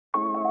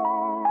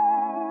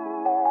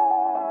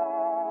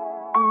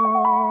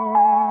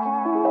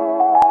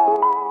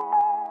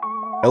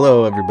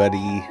Hello, everybody.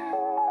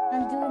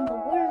 I'm doing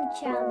the worm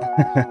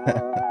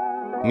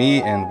challenge.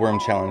 Me and Worm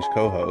Challenge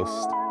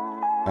co-host,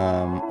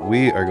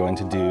 we are going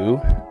to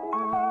do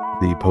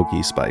the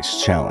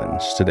PokeSpice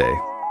challenge today.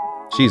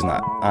 She's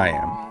not, I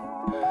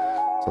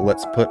am. So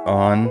let's put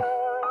on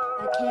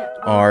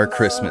our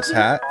Christmas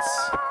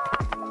hats.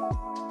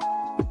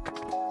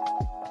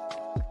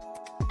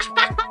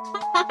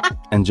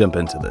 And jump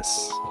into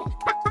this.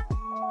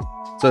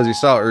 So as you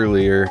saw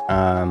earlier,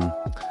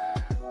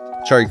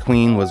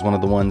 ChariQueen was one of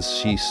the ones.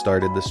 She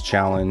started this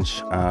challenge.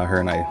 Her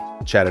and I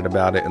chatted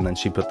about it, and then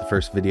she put the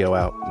first video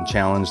out and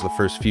challenged the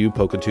first few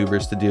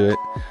PokeTubers to do it.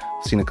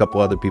 I've seen a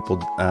couple other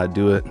people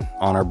do it.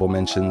 Honorable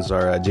mentions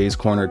are Jay's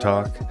Corner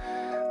Talk.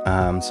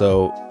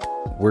 So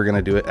we're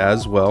gonna do it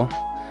as well.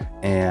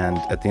 And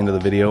at the end of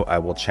the video, I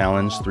will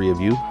challenge 3 of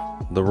you.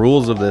 The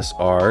rules of this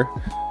are: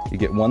 you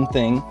get 1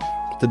 thing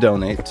to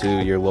donate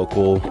to your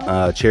local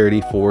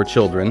charity for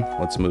children.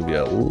 Let's move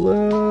you a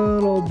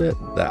little bit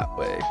that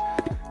way.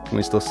 Can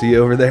we still see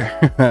you over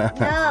there?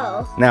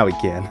 No. Now we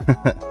can.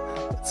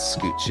 Let's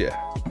scooch you.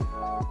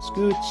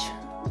 Scooch.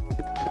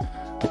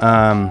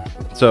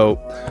 So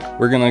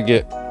we're gonna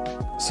get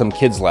some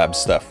Kids Lab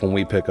stuff when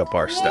we pick up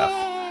our stuff.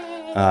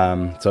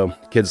 So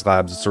Kids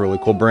Labs, it's a really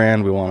cool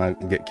brand. We want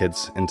to get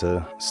kids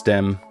into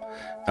STEM,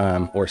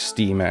 or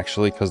STEAM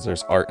actually, because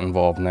there's art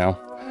involved now.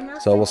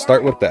 So we'll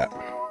start with that.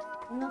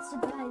 And also,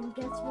 guys,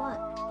 guess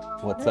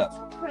what? What's There's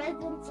up?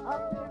 presents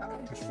under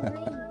a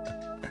tree.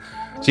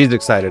 She's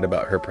excited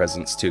about her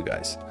presents too,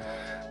 guys.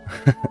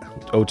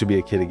 Oh, to be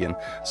a kid again.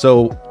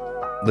 So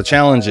the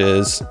challenge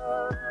is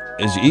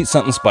you eat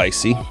something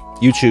spicy.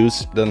 You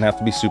choose. Doesn't have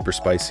to be super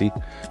spicy.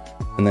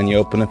 And then you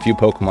open a few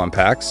Pokemon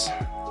packs.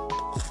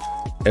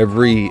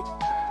 Every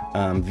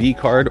V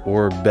card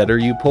or better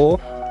you pull,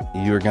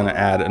 you're gonna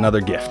add another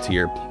gift to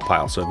your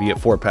pile. So if you get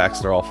 4 packs,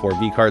 they're all 4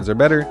 V cards or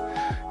better,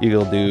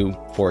 you'll do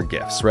 4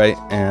 gifts, right?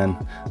 And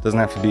it doesn't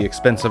have to be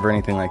expensive or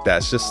anything like that.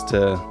 It's just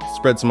to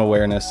spread some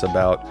awareness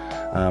about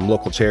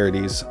local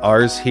charities.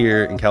 Ours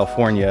here in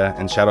California,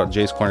 and shout out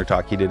Jay's Corner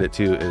Talk, he did it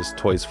too, is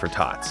Toys for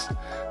Tots.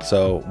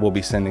 So we'll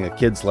be sending a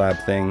Kids Lab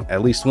thing,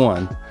 at least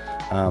one,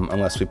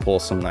 unless we pull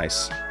some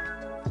nice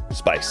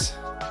spice.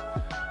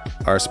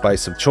 Our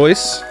spice of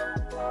choice: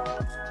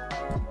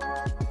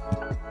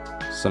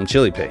 some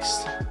chili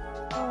paste.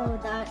 Oh,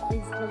 that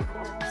is the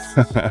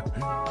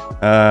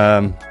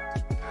worst.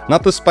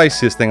 Not the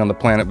spiciest thing on the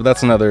planet, but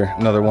that's another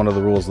one of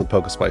the rules of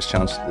the PokeSpice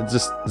challenge. It's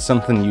just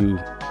something you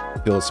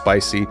feel is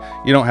spicy.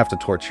 You don't have to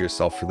torture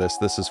yourself for this.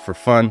 This is for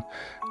fun,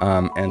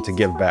 and to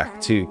give back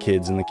to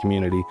kids in the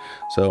community.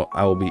 So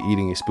I will be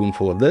eating a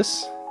spoonful of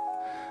this,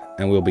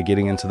 and we'll be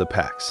getting into the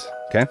packs.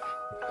 Okay.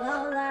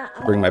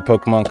 Bring my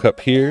Pokemon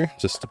cup here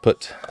just to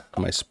put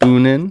my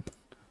spoon in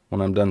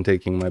when I'm done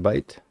taking my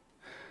bite.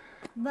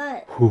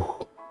 But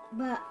Whew.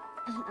 the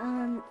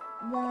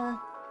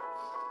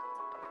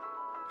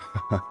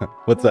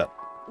What's up?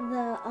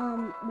 The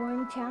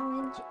worm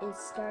challenge is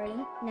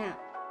starting now.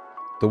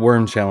 The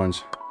worm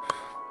challenge.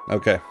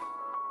 Okay.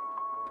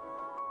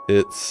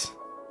 It's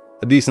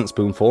a decent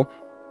spoonful.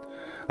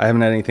 I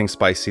haven't had anything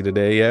spicy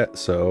today yet,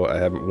 so I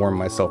haven't warmed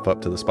myself up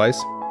to the spice.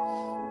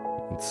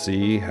 Let's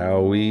see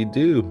how we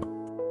do.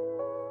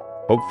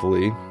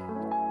 Hopefully,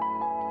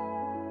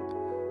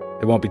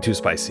 it won't be too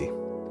spicy.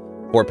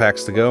 4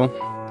 packs to go.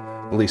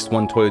 At least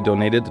 1 toy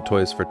donated to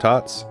Toys for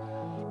Tots.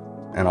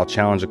 And I'll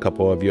challenge a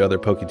couple of you other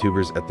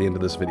PokeTubers at the end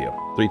of this video.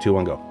 3, 2,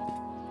 1, go.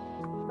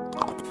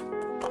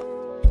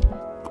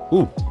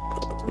 Ooh.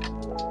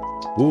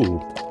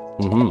 Ooh.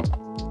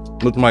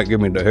 This might give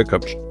me the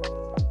hiccups.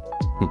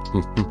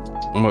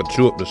 I'm gonna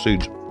chew up the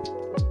seeds.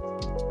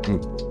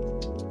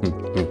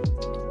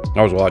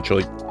 That was a lot of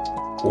chili.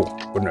 Oh,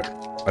 goodness.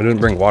 I didn't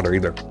bring water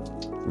either.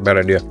 Bad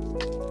idea.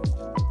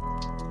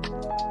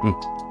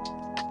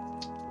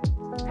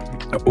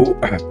 Oh.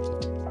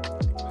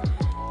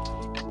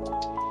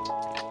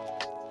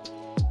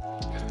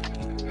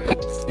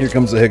 Here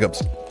comes the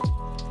hiccups.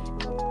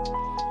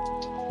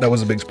 That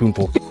was a big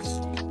spoonful.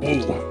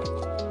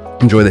 Oh.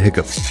 Enjoy the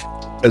hiccups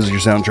as your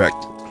soundtrack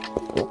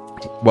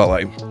while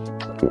I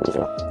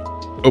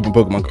open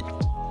Pokemon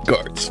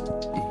cards.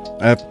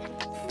 I have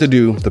to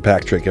do the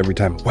pack trick every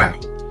time. Wow.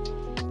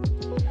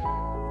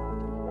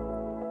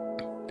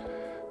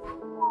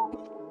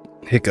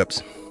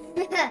 Hiccups.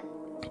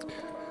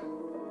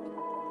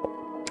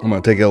 I'm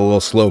gonna take it a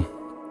little slow.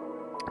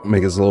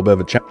 Make this a little bit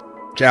of a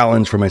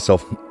challenge for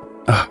myself.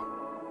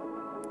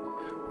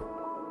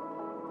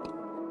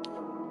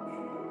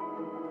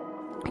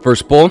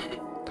 First pull,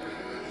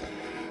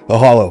 a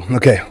hollow.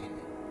 Okay,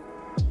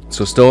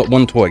 so still at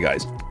 1 toy,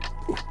 guys.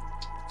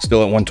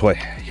 Still at 1 toy.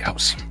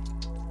 Yows.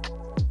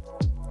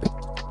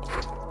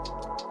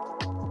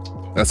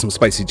 That's some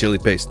spicy chili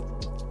paste.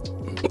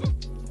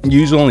 You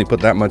usually only put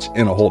that much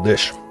in a whole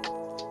dish.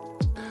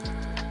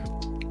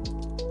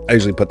 I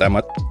usually put that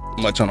much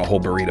on a whole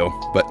burrito,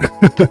 but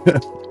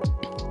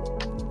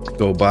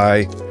go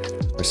buy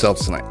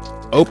ourselves tonight.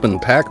 Open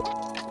pack.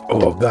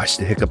 Oh gosh,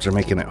 the hiccups are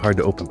making it hard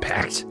to open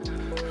packs.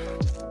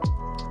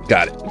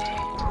 Got it.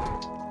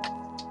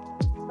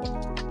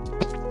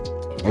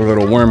 Our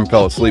little worm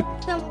fell asleep.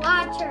 Some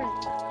water.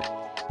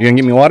 You gonna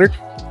get me water?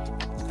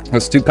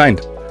 That's too kind.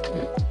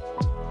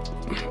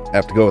 I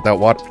have to go without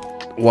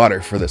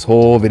water for this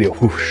whole video.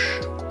 Whoosh.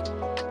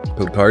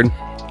 Code card.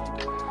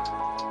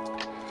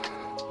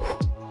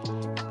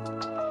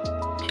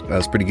 That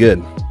was pretty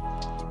good.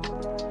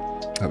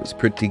 That was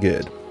pretty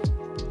good.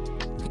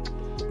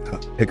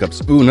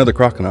 Hiccups. Ooh, another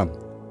crocodile.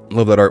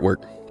 Love that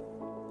artwork.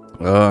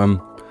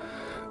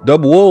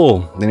 Dub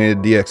wool. They need a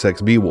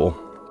DXXB wool.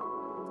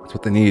 That's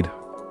what they need.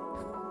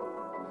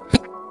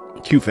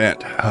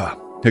 Q-Fant.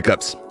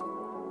 Hiccups.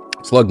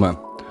 Slugma.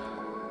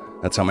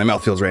 That's how my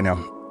mouth feels right now.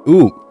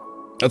 Ooh,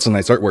 that's a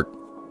nice artwork.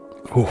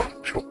 Ooh.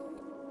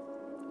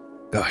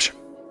 Gosh.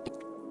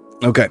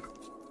 Okay.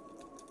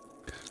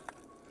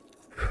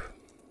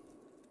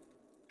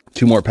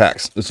 2 more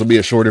packs. This will be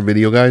a shorter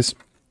video, guys.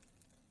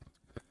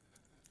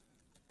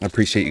 I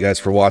appreciate you guys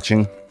for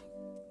watching.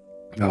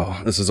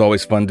 Oh, this is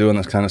always fun doing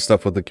this kind of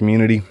stuff with the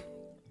community.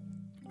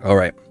 All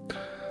right.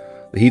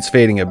 The heat's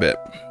fading a bit.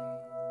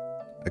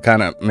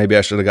 Maybe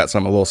I should have got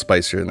something a little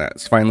spicier than that.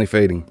 It's finally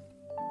fading.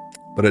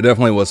 But it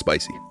definitely was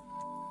spicy.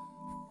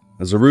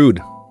 There's a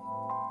Rude.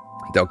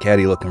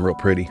 Delcatty looking real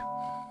pretty.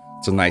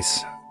 It's a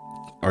nice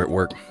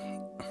artwork.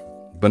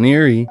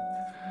 Baneri.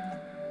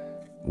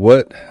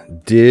 What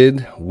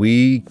did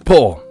we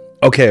pull?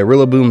 Okay, a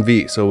Rillaboom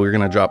V. So we're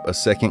going to drop a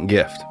second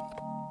gift.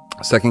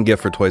 A second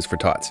gift for Toys for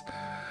Tots.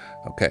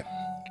 Okay,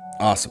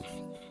 awesome.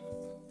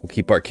 We'll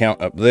keep our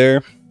count up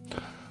there.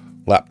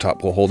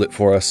 Laptop will hold it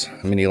for us.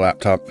 A mini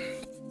laptop.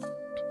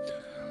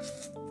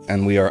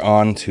 And we are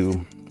on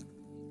to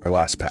our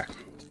last pack.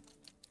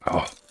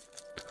 Oh.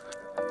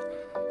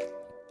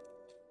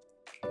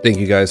 Thank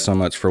you guys so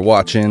much for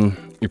watching.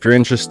 If you're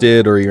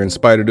interested or you're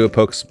inspired to do a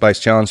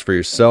PokeSpice challenge for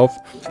yourself,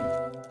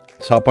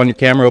 just hop on your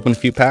camera, open a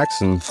few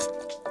packs, and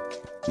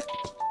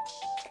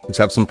let's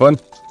have some fun.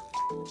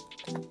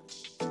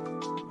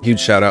 Huge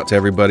shout out to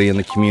everybody in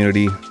the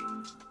community.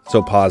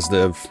 So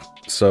positive,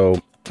 so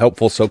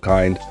helpful, so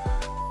kind.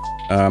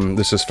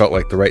 This just felt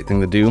like the right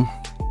thing to do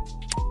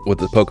with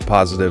the Poke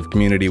Positive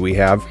community we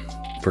have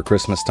for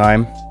Christmas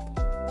time,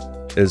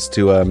 is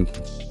to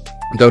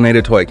donate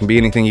a toy. It can be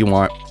anything you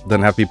want.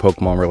 Doesn't have to be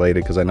Pokemon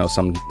related, because I know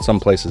some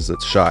places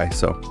it's shy,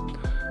 so,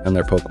 and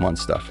their Pokemon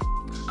stuff.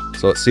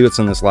 So let's see what's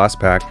in this last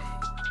pack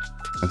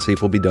and see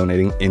if we'll be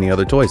donating any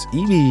other toys.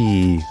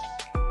 Eevee!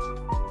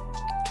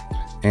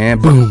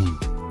 And boom!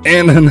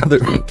 And another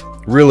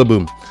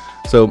Rillaboom.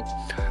 So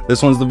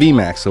this one's the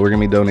VMAX, so we're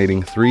gonna be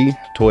donating 3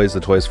 toys to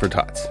Toys for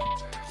Tots.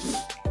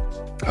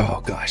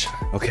 Oh gosh,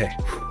 okay.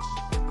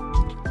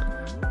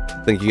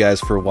 Thank you guys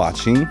for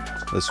watching.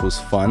 This was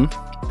fun.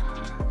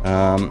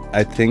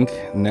 I think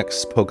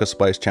next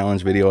PokeSpice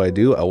challenge video I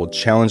do, I will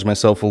challenge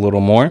myself a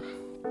little more.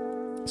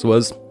 This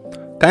was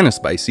kind of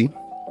spicy,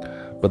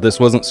 but this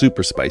wasn't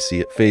super spicy.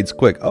 It fades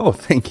quick. Oh,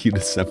 thank you,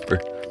 December.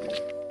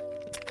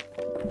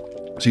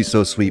 She's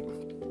so sweet.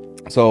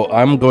 So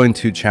I'm going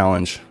to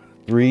challenge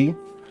 3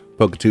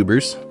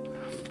 PokeTubers.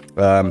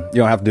 You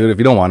don't have to do it if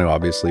you don't want to,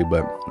 obviously,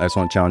 but I just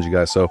want to challenge you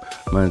guys. So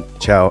I'm going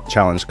to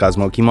challenge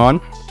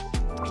Kosmokemon.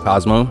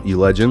 Cosmo, you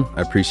legend.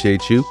 I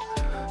appreciate you.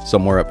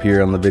 Somewhere up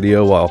here on the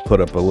video, I'll put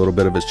up a little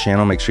bit of his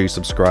channel. Make sure you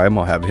subscribe.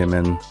 I'll have him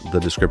in the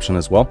description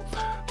as well.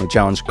 I'm going to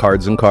challenge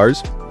Cards and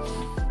Cars.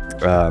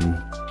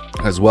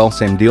 As well,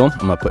 same deal.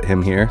 I'm going to put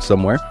him here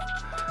somewhere.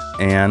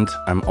 And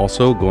I'm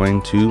also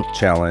going to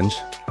challenge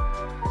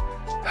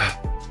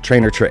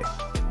Trainer Trey.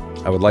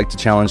 I would like to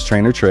challenge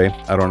Trainer Trey.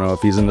 I don't know if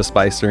he's into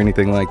spice or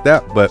anything like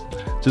that, but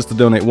just to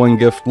donate 1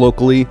 gift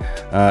locally.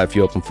 If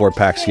you open 4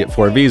 packs, you get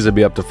 4 V's. It'd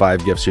be up to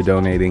 5 gifts you're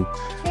donating.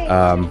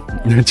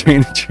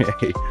 Trainer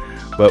Trey.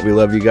 But we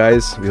love you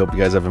guys. We hope you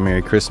guys have a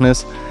Merry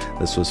Christmas.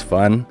 This was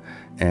fun,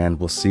 and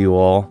we'll see you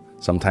all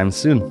sometime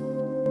soon.